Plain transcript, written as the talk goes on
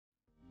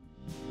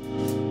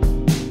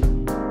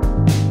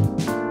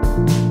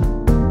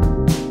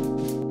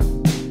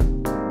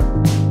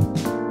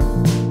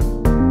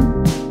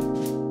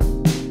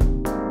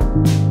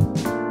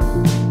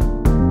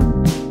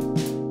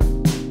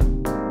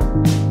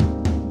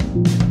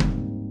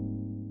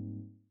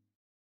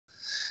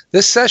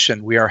This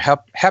session, we are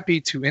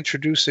happy to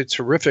introduce a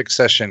terrific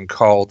session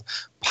called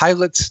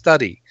Pilot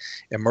Study,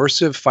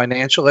 Immersive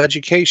Financial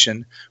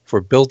Education for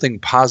Building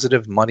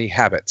Positive Money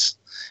Habits.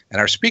 And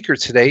our speaker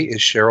today is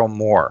Cheryl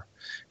Moore.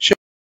 Cheryl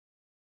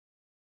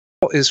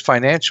is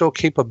Financial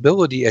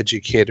Capability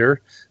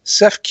Educator,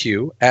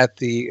 CEFQ, at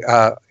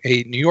a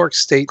New York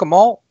State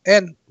mall.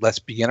 And let's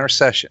begin our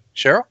session.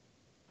 Cheryl?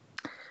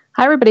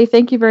 Hi, everybody.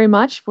 Thank you very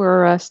much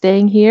for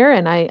staying here,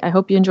 and I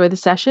hope you enjoy the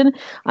session.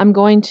 I'm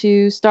going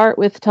to start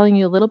with telling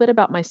you a little bit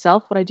about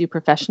myself, what I do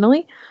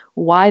professionally,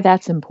 why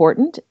that's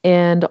important,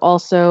 and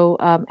also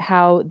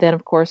how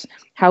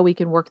we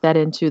can work that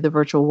into the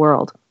virtual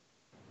world.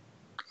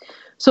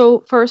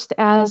 So first,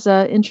 as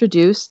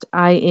introduced,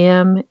 I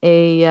am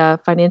a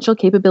financial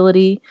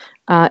capability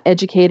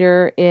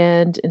educator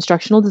and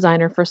instructional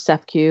designer for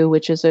CEFQ,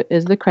 which is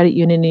the credit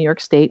union in New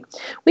York State.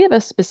 We have a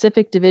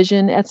specific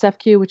division at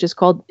CEFQ, which is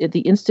called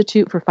the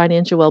Institute for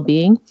Financial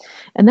Wellbeing,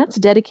 and that's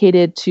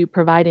dedicated to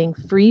providing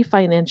free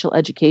financial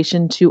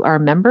education to our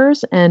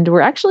members, and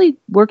we're actually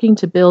working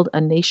to build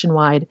a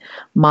nationwide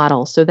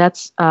model. So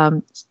that's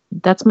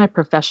my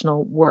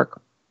professional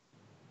work.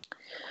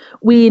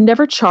 We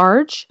never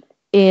charge,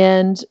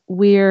 and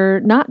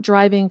we're not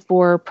driving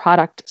for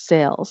product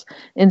sales.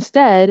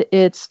 Instead,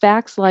 it's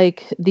facts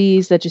like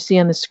these that you see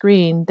on the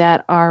screen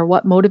that are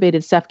what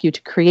motivated CEFQ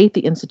to create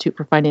the Institute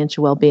for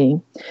Financial Wellbeing.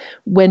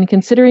 When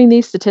considering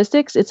these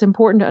statistics, it's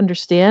important to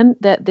understand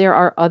that there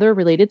are other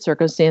related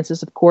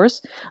circumstances, of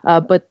course,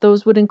 but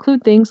those would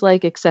include things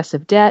like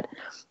excessive debt,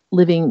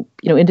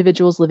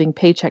 individuals living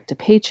paycheck to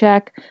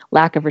paycheck,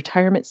 lack of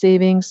retirement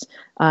savings,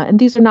 and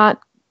these are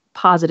not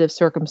positive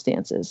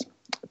circumstances.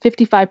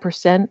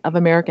 55% of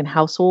American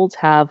households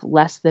have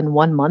less than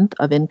 1 month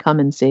of income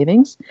and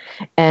savings,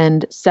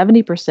 and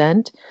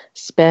 70%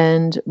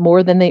 spend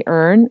more than they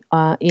earn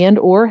and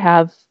or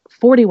have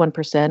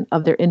 41%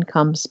 of their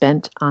income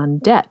spent on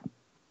debt.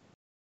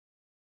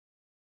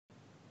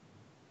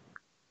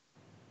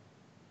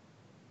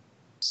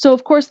 So,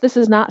 of course, this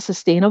is not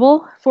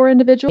sustainable for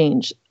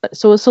individuals.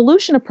 So a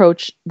solution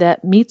approach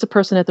that meets a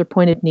person at their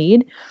point of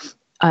need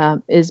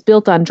is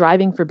built on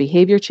driving for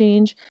behavior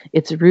change.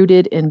 It's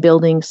rooted in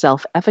building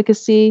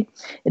self-efficacy.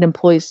 It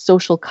employs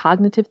social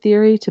cognitive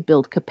theory to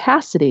build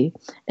capacity,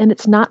 and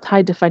it's not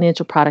tied to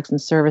financial products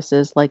and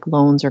services like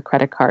loans or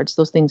credit cards.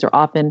 Those things are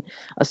often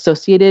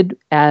associated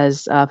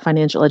as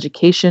financial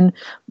education,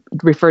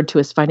 referred to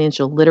as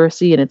financial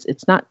literacy, and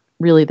it's not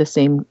really the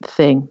same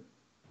thing.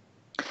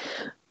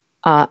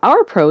 Our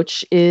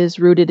approach is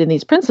rooted in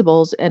these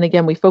principles, and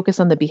again, we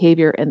focus on the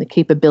behavior and the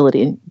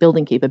capability, and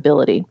building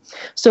capability.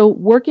 So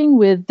working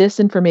with this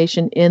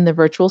information in the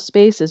virtual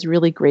space is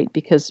really great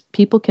because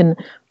people can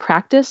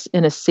practice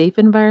in a safe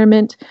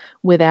environment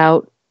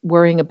without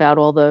worrying about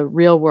all the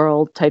real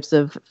world types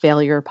of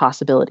failure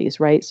possibilities,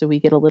 right? So we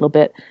get a little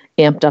bit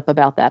amped up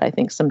about that, I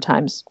think,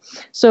 sometimes.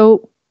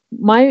 So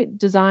my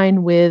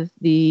design with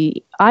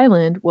the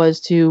island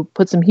was to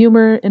put some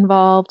humor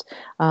involved,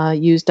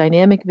 use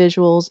dynamic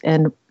visuals,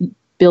 and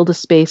build a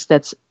space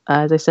that's,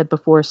 as I said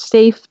before,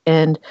 safe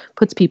and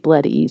puts people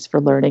at ease for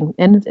learning.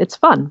 And it's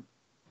fun.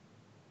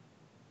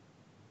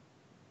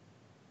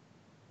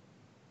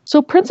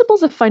 So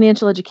principles of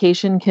financial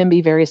education can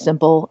be very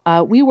simple.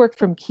 We work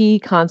from key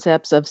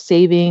concepts of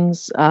saving,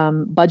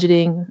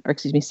 budgeting,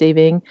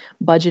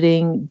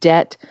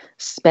 debt,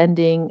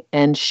 spending,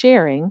 and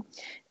sharing.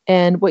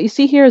 And what you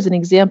see here is an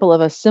example of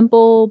a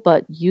simple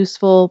but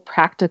useful,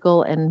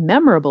 practical, and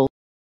memorable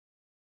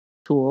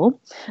tool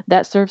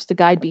that serves to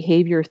guide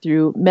behavior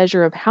through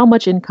measure of how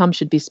much income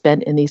should be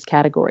spent in these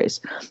categories.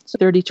 So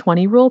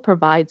 30-20 rule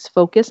provides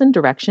focus and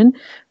direction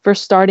for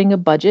starting a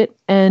budget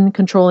and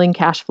controlling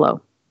cash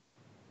flow.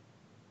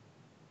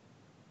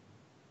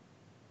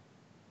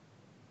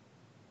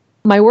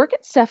 My work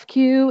at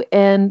CEFQ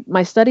and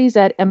my studies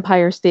at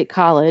Empire State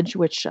College,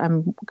 which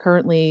I'm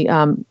currently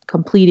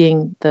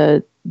completing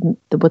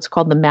what's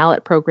called the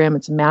MALLET program.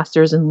 It's a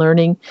Master's in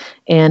Learning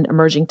and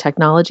Emerging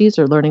Technologies,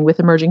 or Learning with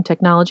Emerging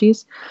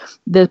Technologies.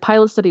 The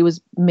pilot study was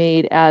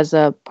made as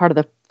a part of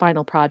the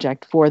final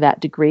project for that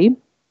degree.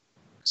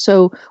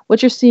 So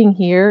what you're seeing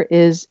here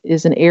is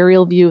an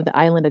aerial view of the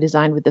island I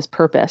designed with this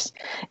purpose.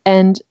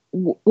 And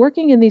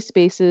working in these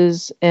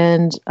spaces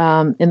and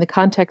in the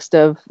context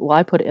of,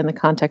 I put it in the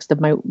context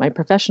of my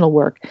professional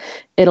work,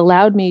 it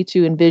allowed me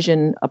to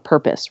envision a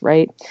purpose,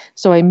 right?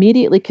 So I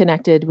immediately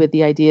connected with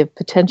the idea of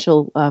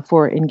potential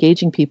for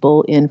engaging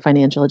people in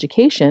financial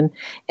education,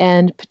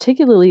 and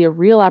particularly a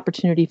real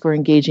opportunity for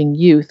engaging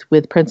youth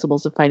with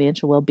principles of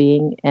financial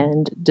well-being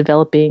and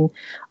developing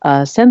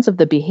a sense of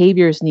the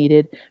behaviors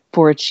needed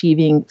for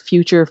achieving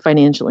future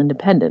financial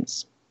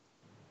independence.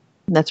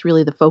 And that's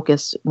really the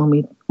focus when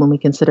we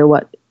consider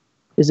what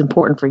is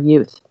important for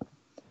youth.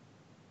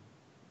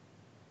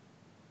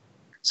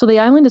 So the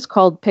island is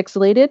called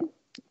Pix-Elated,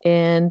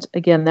 and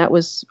again, that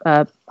was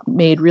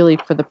made really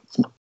for the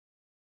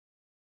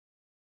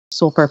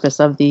sole purpose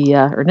of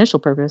or initial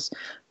purpose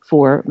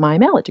for my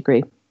MALLET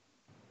degree.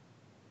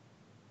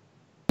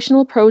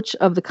 Approach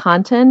of the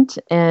content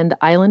and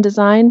island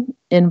design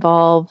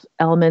involve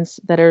elements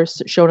that are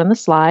shown on the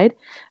slide.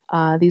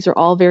 These are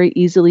all very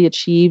easily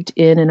achieved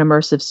in an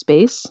immersive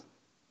space.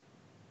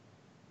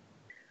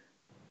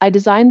 I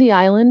designed the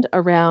island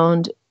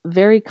around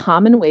very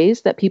common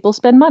ways that people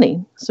spend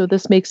money. So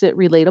this makes it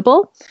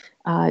relatable.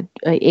 I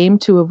aim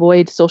to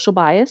avoid social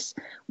bias,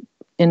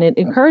 and it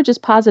encourages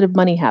positive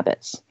money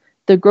habits.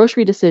 The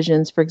grocery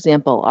decisions, for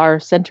example, are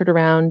centered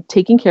around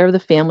taking care of the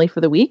family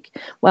for the week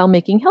while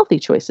making healthy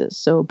choices.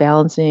 So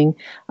balancing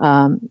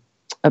a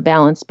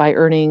balance by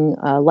earning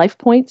life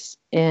points,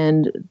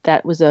 and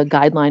that was a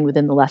guideline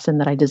within the lesson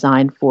that I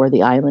designed for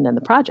the island and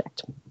the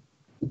project.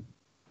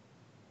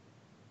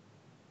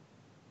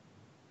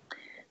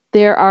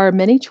 There are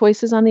many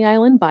choices on the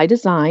island by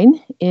design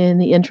in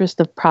the interest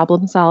of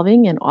problem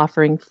solving and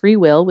offering free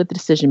will with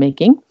decision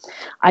making.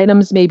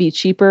 Items may be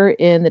cheaper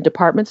in the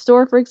department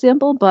store, for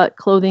example, but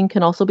clothing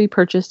can also be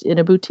purchased in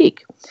a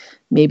boutique.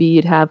 Maybe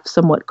you'd have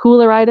somewhat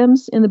cooler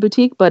items in the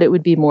boutique, but it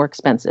would be more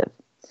expensive.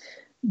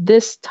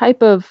 This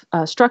type of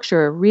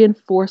structure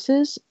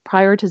reinforces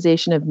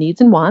prioritization of needs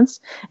and wants,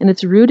 and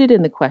it's rooted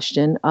in the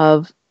question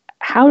of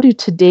how do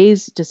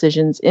today's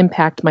decisions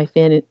impact my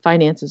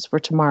finances for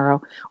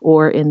tomorrow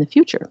or in the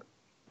future?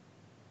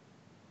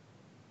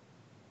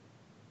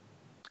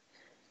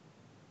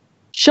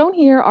 Shown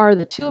here are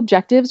the two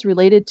objectives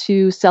related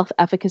to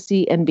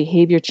self-efficacy and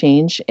behavior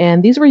change,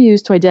 and these were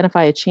used to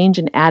identify a change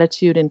in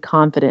attitude and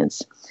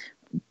confidence.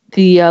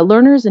 The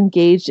learners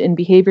engaged in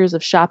behaviors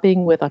of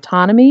shopping with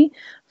autonomy,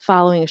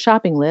 following a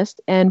shopping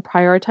list, and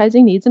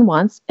prioritizing needs and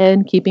wants,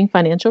 and keeping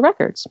financial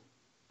records.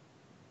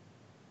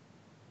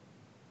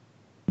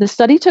 The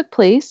study took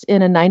place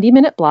in a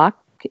 90-minute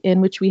block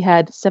in which we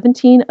had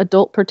 17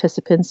 adult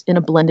participants in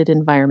a blended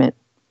environment.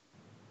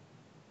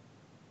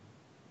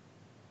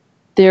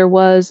 There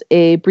was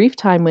a brief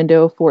time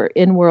window for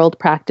in-world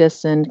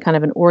practice and kind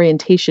of an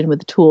orientation with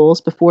the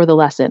tools before the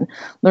lesson.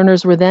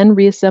 Learners were then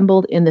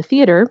reassembled in the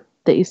theater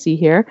that you see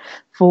here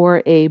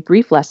for a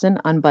brief lesson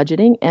on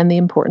budgeting and the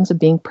importance of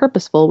being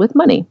purposeful with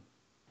money.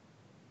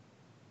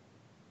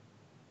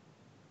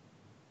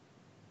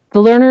 The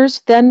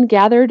learners then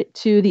gathered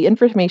to the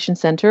information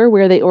center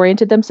where they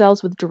oriented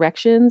themselves with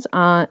directions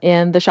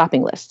and the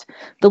shopping list.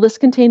 The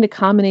list contained a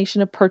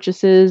combination of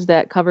purchases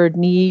that covered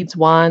needs,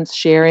 wants,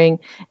 sharing,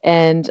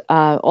 and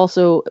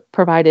also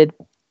provided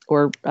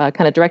or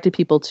kind of directed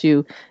people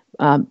to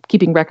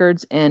keeping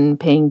records and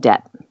paying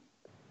debt.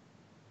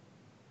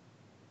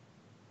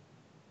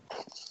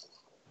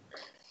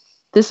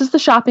 This is the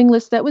shopping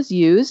list that was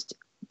used.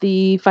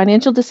 The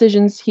financial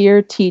decisions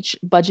here teach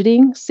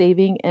budgeting,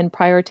 saving, and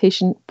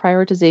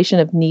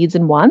prioritization of needs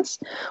and wants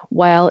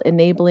while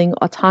enabling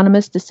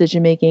autonomous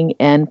decision-making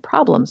and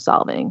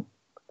problem-solving.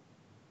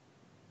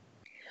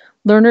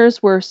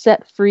 Learners were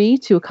set free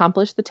to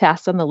accomplish the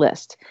tasks on the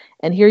list.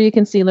 And here you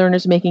can see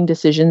learners making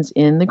decisions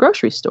in the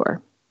grocery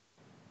store.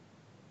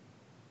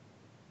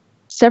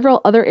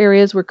 Several other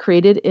areas were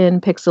created in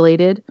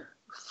Pix-Elated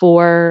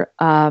for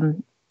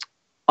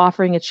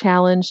offering a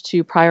challenge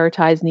to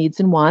prioritize needs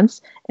and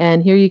wants.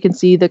 And here you can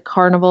see the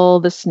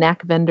carnival, the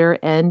snack vendor,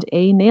 and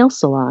a nail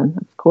salon,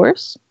 of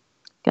course.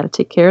 Got to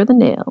take care of the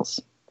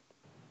nails.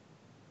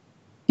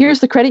 Here's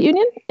the credit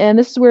union, and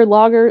this is where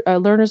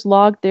learners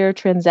logged their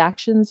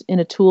transactions in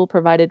a tool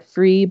provided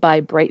free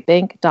by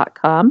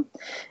brightbank.com.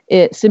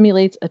 It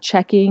simulates a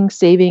checking,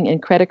 saving,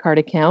 and credit card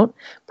account,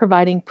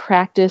 providing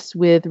practice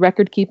with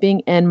record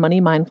keeping and money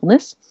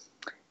mindfulness.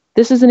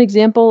 This is an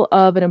example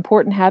of an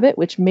important habit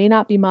which may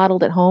not be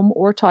modeled at home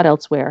or taught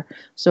elsewhere.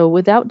 So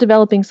without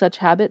developing such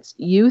habits,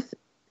 youth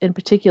in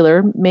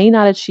particular may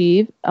not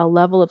achieve a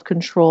level of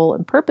control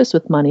and purpose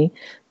with money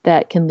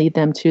that can lead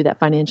them to that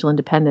financial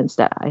independence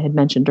that I had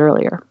mentioned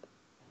earlier.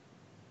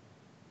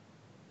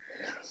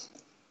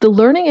 The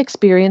learning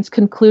experience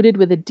concluded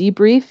with a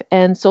debrief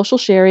and social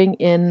sharing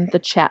in the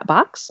chat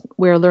box,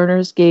 where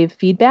learners gave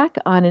feedback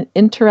on an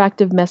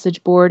interactive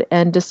message board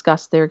and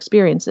discussed their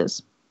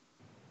experiences.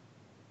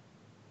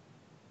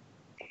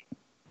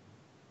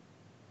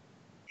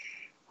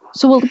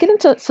 So we'll get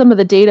into some of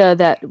the data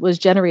that was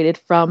generated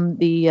from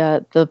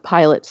the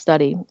pilot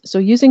study. So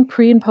using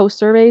pre and post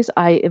surveys,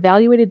 I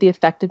evaluated the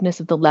effectiveness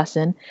of the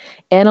lesson,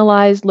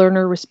 analyzed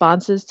learner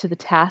responses to the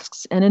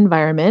tasks and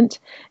environment,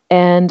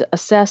 and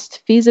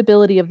assessed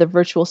feasibility of the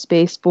virtual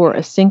space for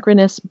a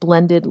synchronous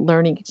blended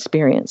learning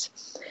experience.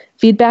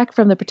 Feedback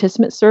from the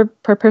participant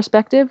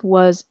perspective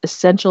was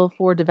essential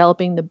for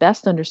developing the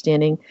best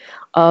understanding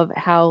of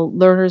how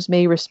learners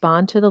may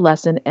respond to the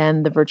lesson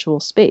and the virtual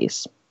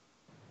space.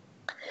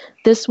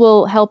 This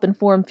will help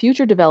inform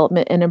future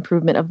development and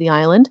improvement of the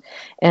island,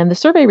 and the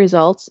survey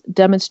results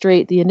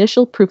demonstrate the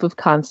initial proof of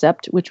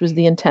concept, which was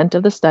the intent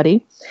of the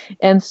study,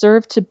 and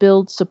serve to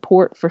build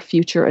support for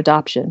future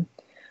adoption.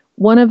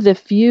 One of the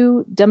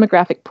few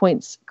demographic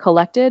points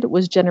collected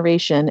was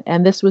generation,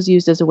 and this was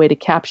used as a way to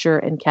capture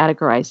and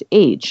categorize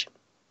age.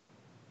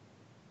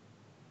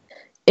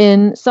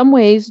 In some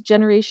ways,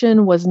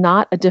 generation was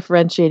not a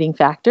differentiating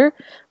factor,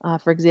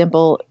 for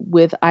example,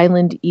 with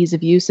island ease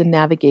of use and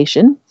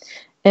navigation.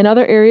 In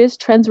other areas,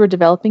 trends were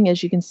developing,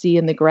 as you can see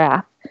in the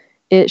graph.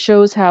 It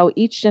shows how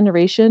each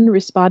generation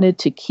responded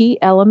to key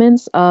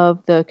elements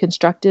of the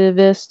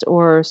constructivist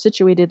or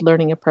situated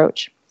learning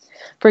approach.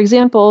 For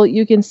example,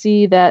 you can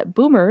see that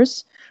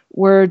boomers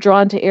were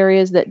drawn to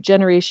areas that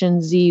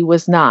Generation Z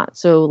was not,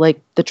 so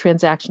like the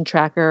transaction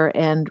tracker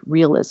and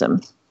realism.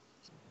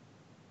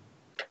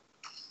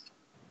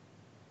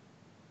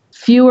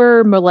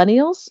 Fewer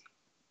millennials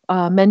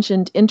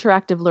mentioned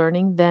interactive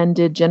learning than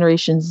did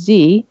Generation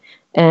Z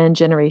and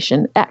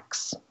Generation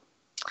X.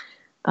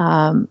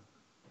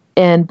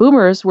 And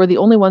boomers were the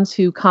only ones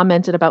who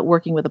commented about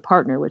working with a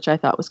partner, which I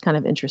thought was kind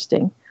of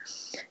interesting.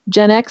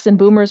 Gen X and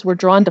boomers were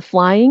drawn to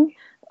flying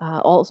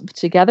all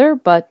together,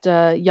 but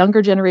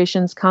younger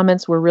generations'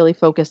 comments were really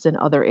focused in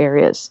other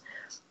areas.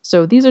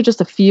 So these are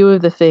just a few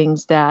of the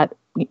things that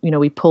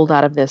we pulled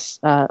out of this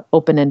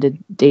open-ended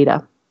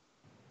data.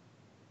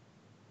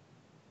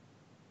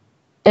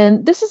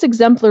 And this is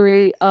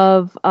exemplary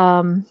of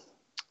what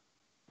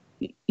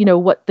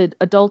the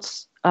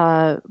adults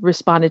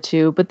responded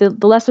to, but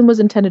the lesson was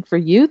intended for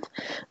youth,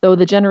 though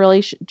the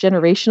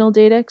generational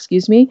data,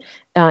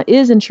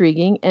 is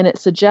intriguing, and it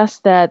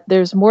suggests that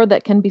there's more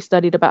that can be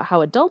studied about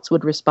how adults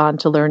would respond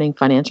to learning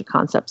financial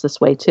concepts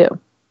this way too.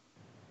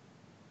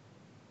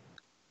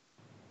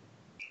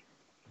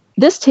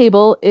 This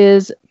table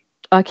is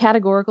a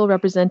categorical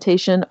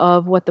representation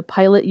of what the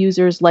pilot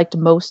users liked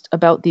most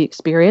about the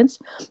experience.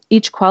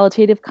 Each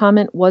qualitative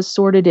comment was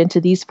sorted into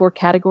these 4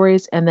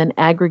 categories and then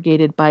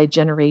aggregated by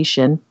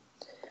generation.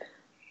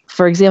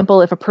 For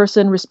example, if a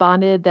person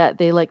responded that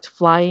they liked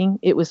flying,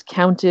 it was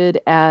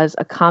counted as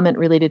a comment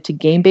related to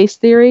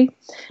game-based theory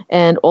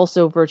and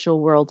also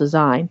virtual world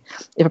design.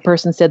 If a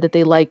person said that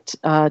they liked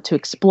to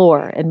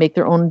explore and make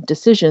their own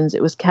decisions,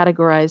 it was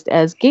categorized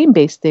as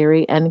game-based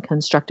theory and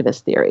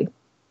constructivist theory.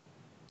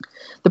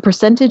 The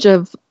percentage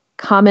of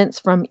comments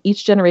from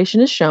each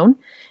generation is shown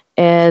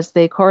as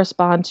they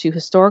correspond to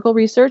historical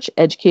research,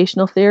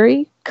 educational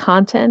theory,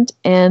 content,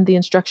 and the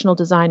instructional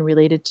design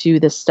related to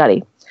this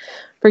study.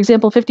 For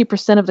example,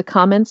 50% of the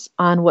comments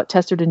on what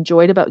testers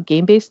enjoyed about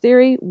game-based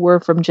theory were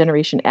from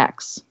Generation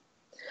X.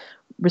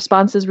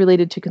 Responses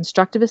related to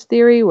constructivist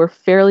theory were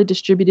fairly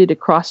distributed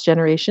across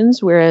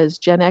generations, whereas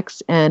Gen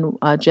X and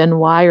Gen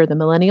Y, or the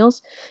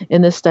millennials,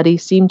 in this study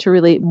seemed to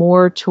relate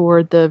more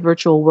toward the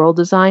virtual world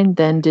design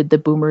than did the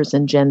boomers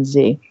and Gen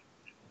Z.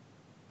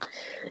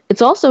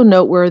 It's also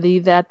noteworthy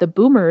that the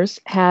boomers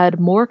had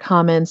more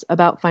comments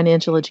about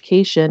financial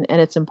education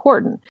and its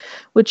importance,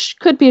 which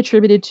could be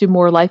attributed to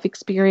more life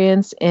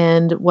experience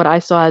and what I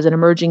saw as an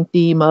emerging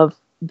theme of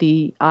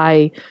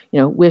I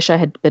wish I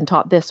had been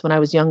taught this when I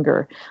was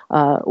younger,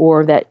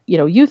 or that,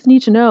 youth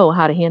need to know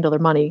how to handle their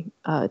money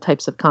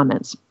types of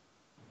comments,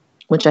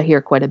 which I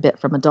hear quite a bit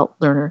from adult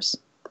learners.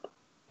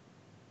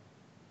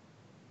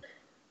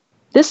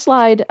 This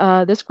slide,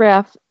 this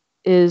graph,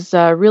 is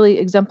really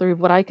exemplary of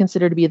what I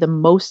consider to be the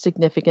most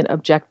significant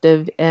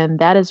objective, and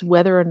that is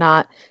whether or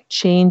not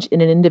change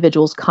in an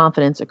individual's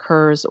confidence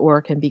occurs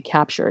or can be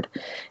captured.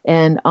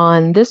 And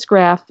on this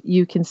graph,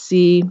 you can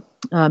see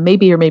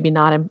maybe or maybe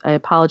not. I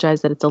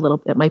apologize that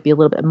it might be a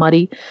little bit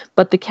muddy,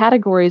 but the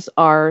categories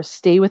are: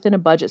 stay within a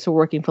budget, so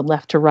working from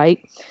left to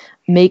right,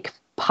 make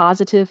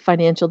positive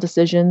financial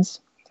decisions,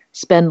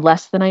 spend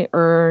less than I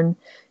earn,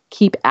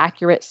 keep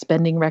accurate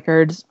spending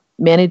records,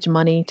 manage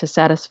money to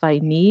satisfy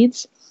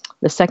needs.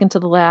 The second to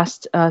the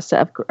last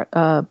set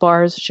of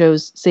bars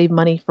shows save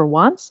money for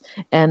wants,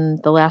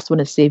 and the last one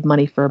is save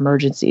money for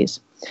emergencies.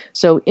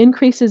 So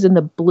increases in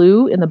the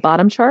blue in the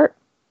bottom chart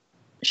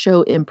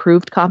show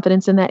improved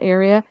confidence in that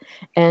area,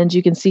 and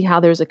you can see how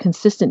there's a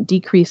consistent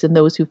decrease in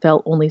those who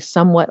felt only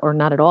somewhat or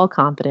not at all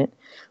confident,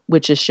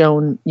 which is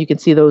shown. You can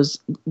see those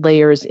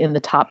layers in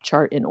the top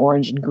chart in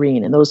orange and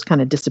green, and those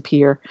kind of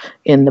disappear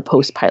in the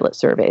post-pilot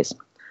surveys.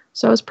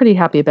 So I was pretty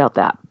happy about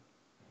that.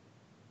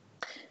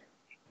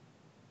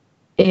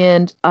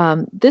 And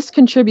this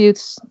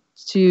contributes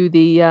to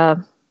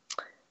the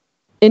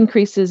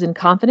increases in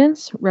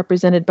confidence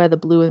represented by the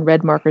blue and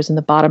red markers in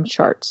the bottom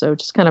chart. So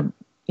just kind of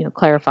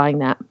clarifying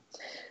that.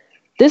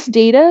 This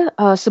data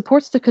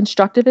supports the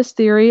constructivist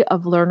theory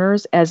of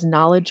learners as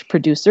knowledge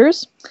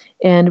producers.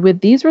 And with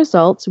these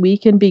results, we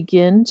can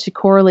begin to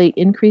correlate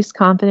increased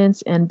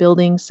confidence and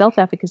building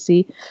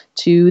self-efficacy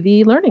to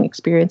the learning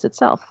experience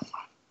itself.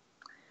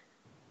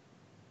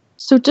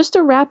 So just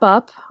to wrap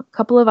up, a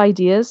couple of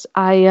ideas.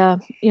 I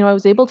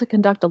was able to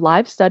conduct a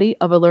live study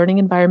of a learning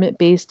environment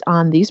based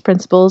on these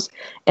principles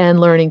and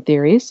learning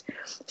theories.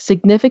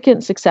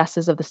 Significant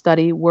successes of the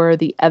study were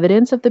the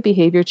evidence of the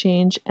behavior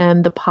change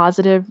and the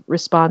positive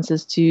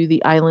responses to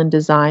the island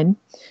design.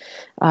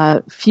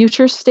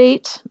 Future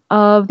state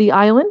of the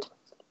island,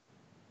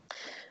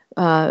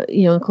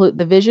 include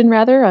the vision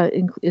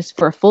is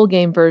for a full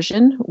game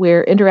version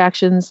where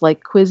interactions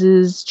like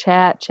quizzes,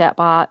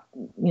 chatbot,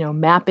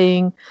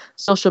 mapping,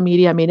 social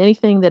media,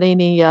 anything that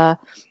any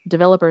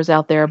developers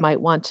out there might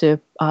want to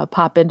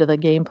pop into the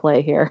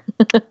gameplay here.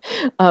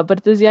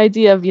 But there's the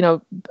idea of,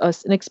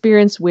 an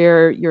experience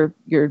where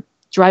you're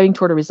driving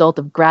toward a result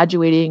of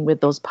graduating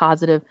with those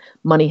positive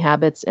money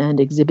habits and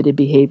exhibited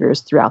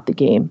behaviors throughout the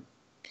game.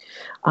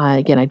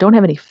 Again, I don't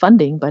have any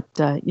funding, but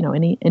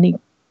any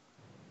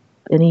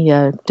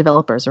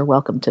developers are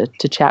welcome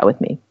to chat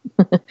with me.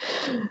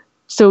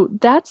 So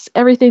that's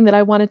everything that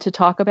I wanted to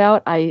talk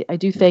about. I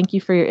do thank you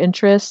for your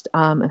interest.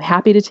 I'm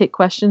happy to take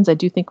questions. I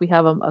do think we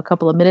have a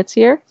couple of minutes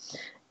here.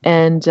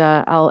 And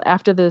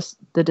after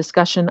the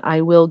discussion,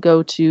 I will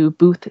go to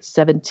booth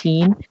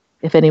 17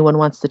 if anyone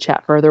wants to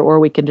chat further, or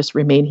we can just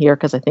remain here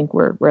because I think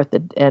we're at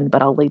the end,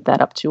 but I'll leave that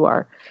up to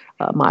our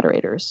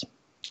moderators.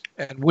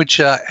 And which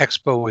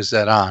expo is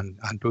that on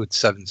booth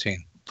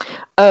 17?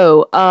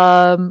 Oh,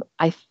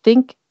 I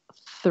think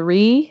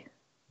 3.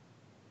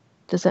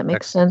 Does that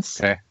make sense?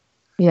 Okay.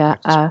 Yeah,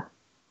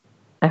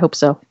 I hope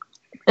so.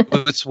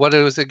 What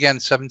it was again,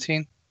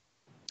 17?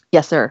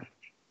 Yes, sir.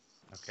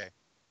 Okay.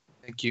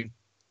 Thank you.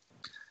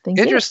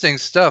 Interesting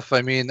stuff.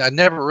 I mean, I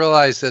never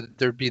realized that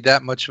there'd be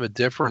that much of a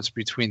difference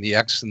between the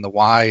X and the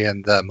Y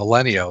and the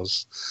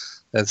millennials.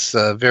 That's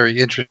very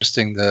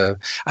interesting.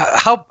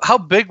 How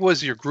big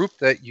was your group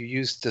that you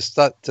used to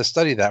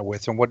study that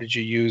with, and what did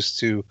you use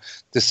to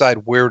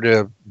decide where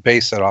to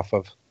base it off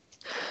of?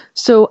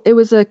 So it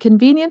was a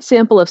convenient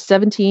sample of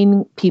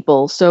 17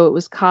 people. So it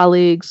was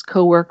colleagues,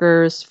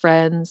 coworkers,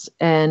 friends,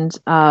 and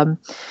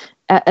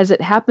as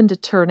it happened to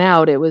turn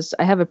out,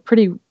 I have a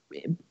pretty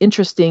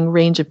interesting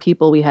range of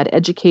people. We had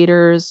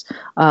educators,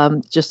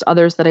 just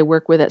others that I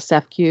work with at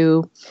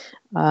CEFCU.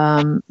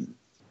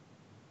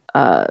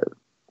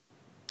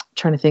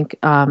 Trying to think,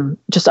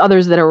 just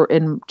others that are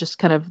in just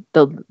kind of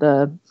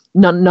the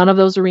none of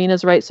those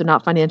arenas, right? So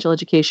not financial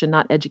education,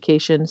 not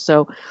education.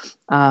 So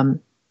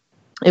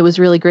it was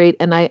really great,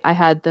 and I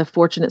had the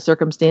fortunate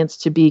circumstance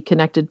to be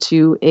connected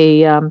to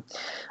a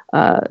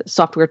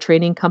software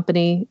training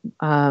company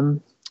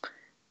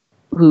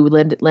who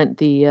lent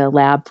the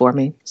lab for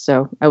me.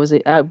 So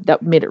that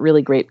made it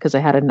really great because I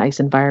had a nice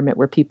environment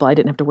where I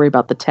didn't have to worry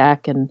about the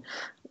tech, and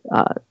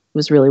it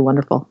was really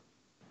wonderful.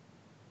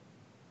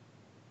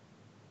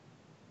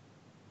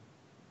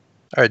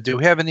 All right. Do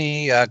we have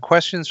any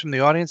questions from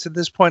the audience at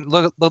this point?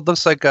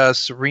 Looks like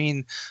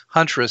Serene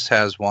Huntress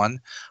has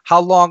one.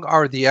 How long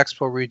are the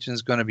expo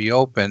regions going to be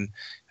open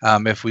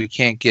if we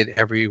can't get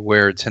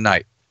everywhere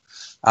tonight?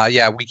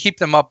 Yeah, we keep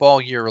them up all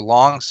year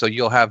long, so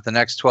you'll have the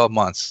next 12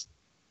 months.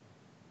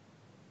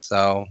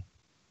 So.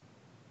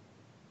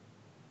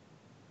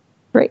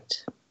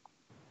 Great.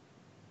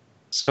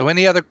 So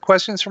any other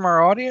questions from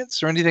our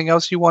audience or anything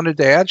else you wanted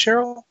to add,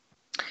 Cheryl?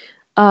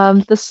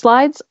 The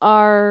slides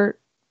are...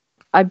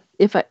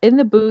 in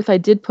the booth, I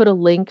did put a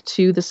link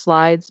to the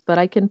slides, but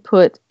I can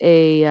put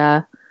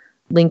a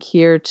link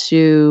here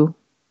to,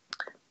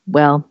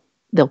 well,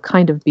 they'll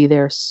kind of be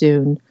there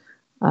soon.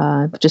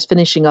 Just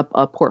finishing up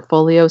a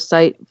portfolio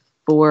site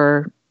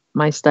for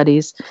my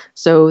studies.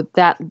 So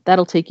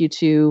that'll take you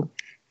to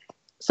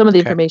some of the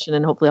information,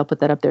 and hopefully I'll put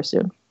that up there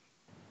soon.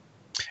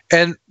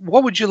 And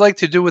what would you like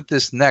to do with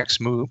this next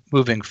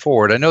moving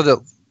forward? I know that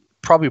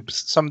probably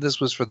some of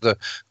this was for the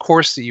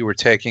course that you were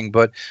taking,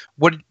 but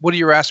what are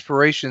your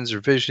aspirations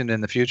or vision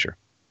in the future?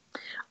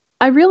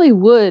 I really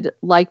would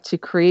like to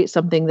create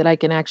something that I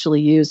can actually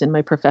use in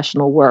my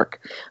professional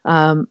work.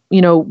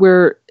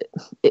 It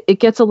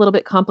gets a little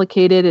bit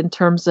complicated in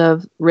terms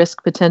of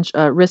risk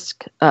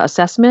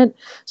assessment.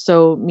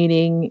 So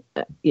meaning,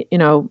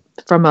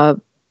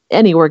 from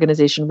any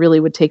organization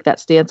really would take that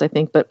stance, I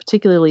think, but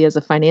particularly as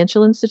a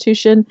financial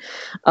institution,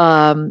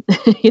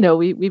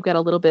 we've got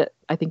a little bit,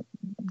 I think,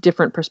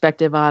 different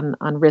perspective on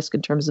risk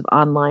in terms of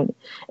online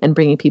and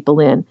bringing people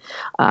in.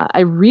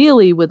 I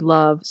really would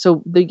love,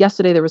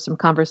 yesterday there was some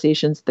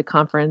conversations at the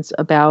conference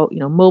about,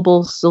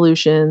 mobile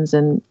solutions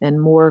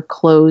and more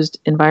closed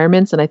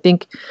environments. And I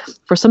think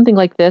for something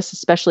like this,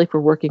 especially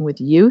for working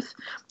with youth,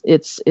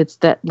 it's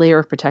that layer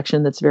of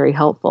protection that's very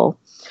helpful.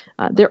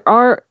 There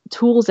are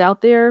tools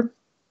out there,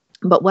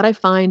 but what I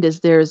find is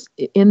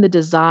in the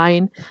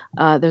design,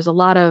 there's a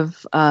lot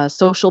of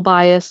social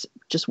bias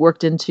just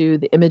worked into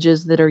the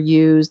images that are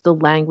used, the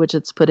language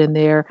that's put in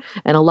there,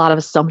 and a lot of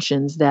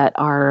assumptions that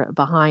are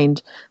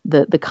behind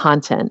the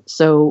content.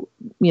 So,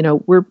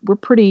 we're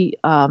pretty,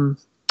 I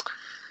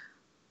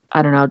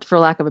don't know, for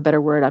lack of a better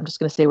word, I'm just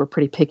going to say we're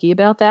pretty picky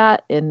about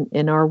that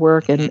in our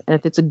work. And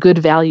if it's a good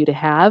value to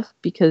have,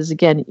 because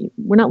again,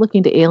 we're not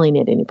looking to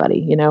alienate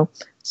anybody,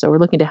 so we're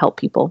looking to help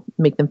people,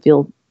 make them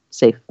feel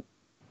safe.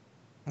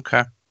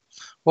 Okay.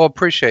 Well,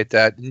 appreciate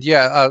that. And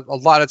yeah, a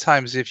lot of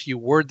times if you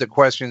word the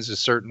questions a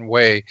certain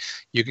way,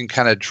 you can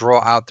kind of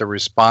draw out the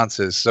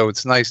responses. So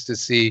it's nice to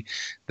see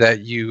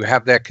that you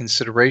have that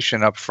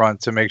consideration up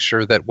front to make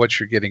sure that what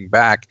you're getting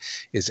back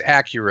is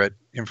accurate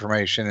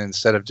information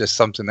instead of just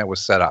something that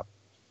was set up.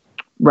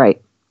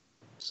 Right.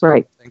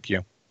 Right. Thank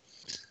you.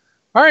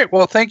 All right.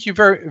 Well, thank you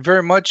very,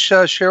 very much,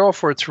 Cheryl,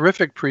 for a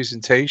terrific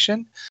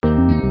presentation.